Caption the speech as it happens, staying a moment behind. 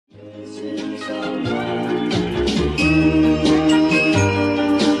someone.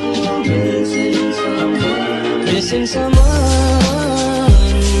 Missing someone. Missing someone.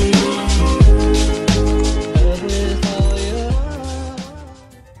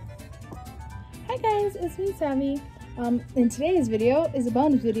 Hi guys, it's me, Sammy. In today's video is a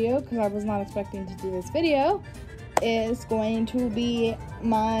bonus video because I was not expecting to do this video. It's going to be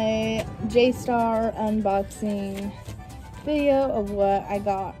my J-Star unboxing video of what I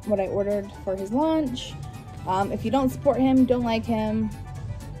got, what I ordered for his lunch. If you don't support him, don't like him,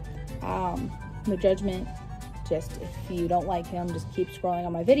 no judgment. Just if you don't like him, just keep scrolling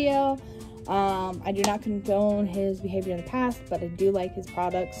on my video. I do not condone his behavior in the past, but I do like his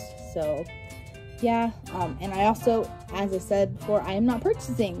products, so yeah. And I also, as I said before, I am not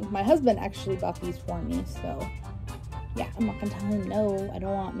purchasing. My husband actually bought these for me, so yeah, I'm not gonna tell him no, I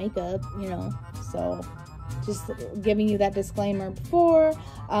don't want makeup, you know. So just giving you that disclaimer before.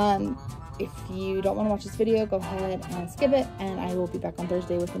 If you don't want to watch this video, go ahead and skip it, and I will be back on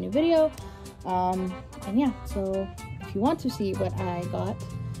Thursday with a new video. And yeah, so if you want to see what I got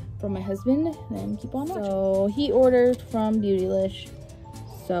from my husband, then keep on watching. So he ordered from Beautylish.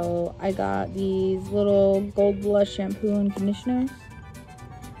 So I got these little gold blush shampoo and conditioners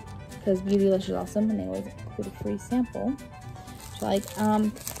because Beautylish is awesome and they always include a free sample. So like,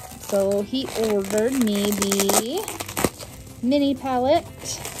 so he ordered me the mini palette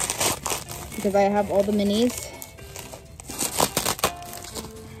because I have all the minis.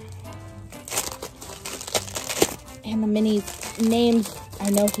 And the minis names, I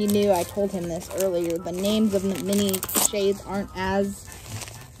know he knew, I told him this earlier, the names of the mini shades aren't as,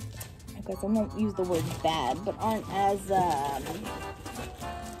 I guess I won't use the word bad, but aren't as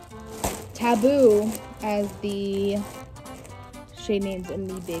taboo as the shade names in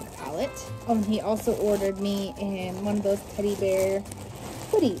the big palette. Oh, and he also ordered me in one of those teddy bear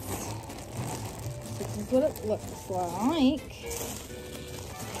hoodies. This is what it looks like.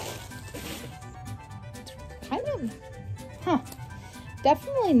 Kind of,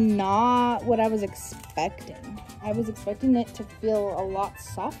 definitely not what I was expecting. I was expecting it to feel a lot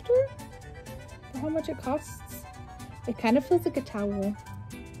softer for how much it costs. It kind of feels like a towel.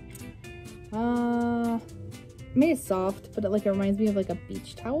 I mean, it's soft, but it reminds me of like a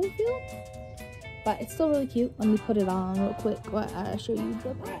beach towel feel. But it's still really cute. Let me put it on real quick. I'll show you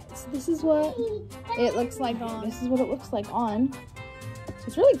the back. So this is what it looks like on. This is what it looks like on. So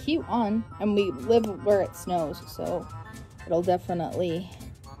it's really cute on, and we live where it snows, so it'll definitely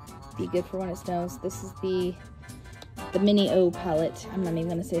be good for when it snows. This is the mini O palette. I'm not even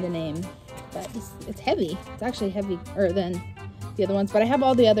gonna say the name, but it's heavy. It's actually heavier than the other ones, but I have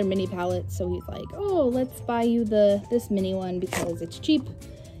all the other mini palettes, so he's like, oh, let's buy you this mini one because it's cheap,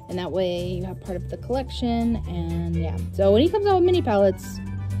 and that way you have part of the collection. And yeah, so when he comes out with mini palettes,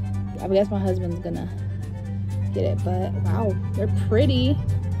 I guess my husband's gonna get it. But wow, they're pretty.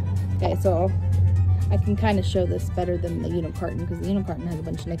 Okay, so I can kind of show this better than the Unicarton because the Unicarton has a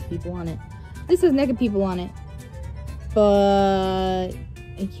bunch of naked people on it. This has naked people on it, but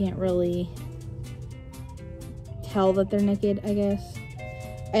I can't really tell that they're naked, I guess.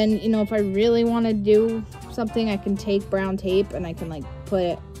 And you know, if I really want to do something, I can take brown tape and I can like put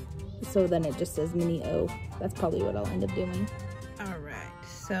it so then it just says mini O. That's probably what I'll end up doing.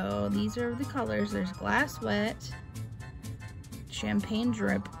 So these are the colors. There's Glass Wet, Champagne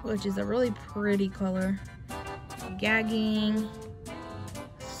Drip, which is a really pretty color, Gagging,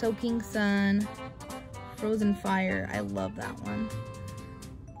 Soaking Sun, Frozen Fire, I love that one,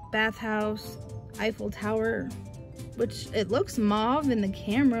 Bathhouse, Eiffel Tower, which it looks mauve in the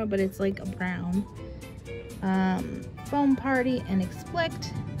camera, but it's like a brown, Foam Party, and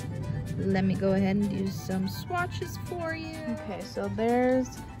Expect. Let me go ahead and do some swatches for you. Okay, so there's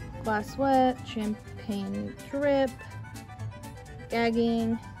Glass Wet, Champagne Drip,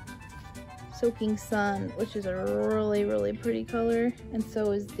 Gagging, Soaking Sun, which is a really, really pretty color. And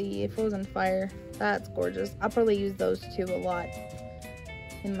so is the Frozen Fire. That's gorgeous. I'll probably use those two a lot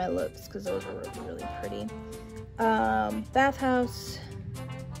in my looks because those are really, really pretty. Bathhouse,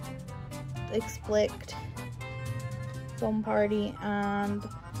 Expect, Foam Party, and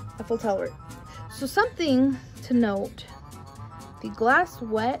Eiffel Tower. So something to note, the Glass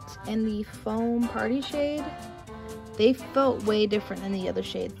Wet and the Foam Party shade, they felt way different than the other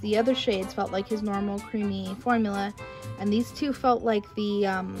shades. The other shades felt like his normal creamy formula, and these two felt like the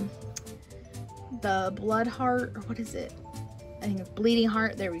Blood Heart, or what is it? I think it's Bleeding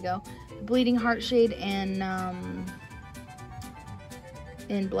Heart, there we go. The Bleeding Heart shade and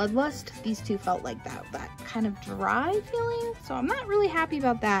in Bloodlust, these two felt like that kind of dry feeling, so I'm not really happy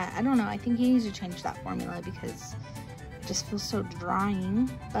about that. I don't know, I think he needs to change that formula because just feels so drying.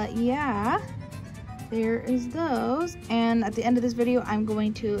 But yeah, there is those. And at the end of this video, I'm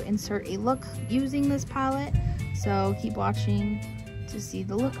going to insert a look using this palette. So keep watching to see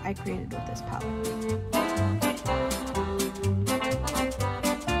the look I created with this palette.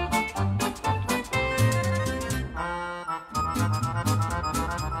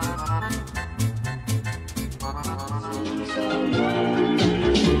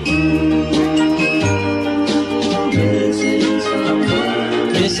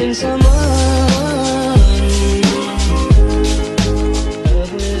 Missing someone.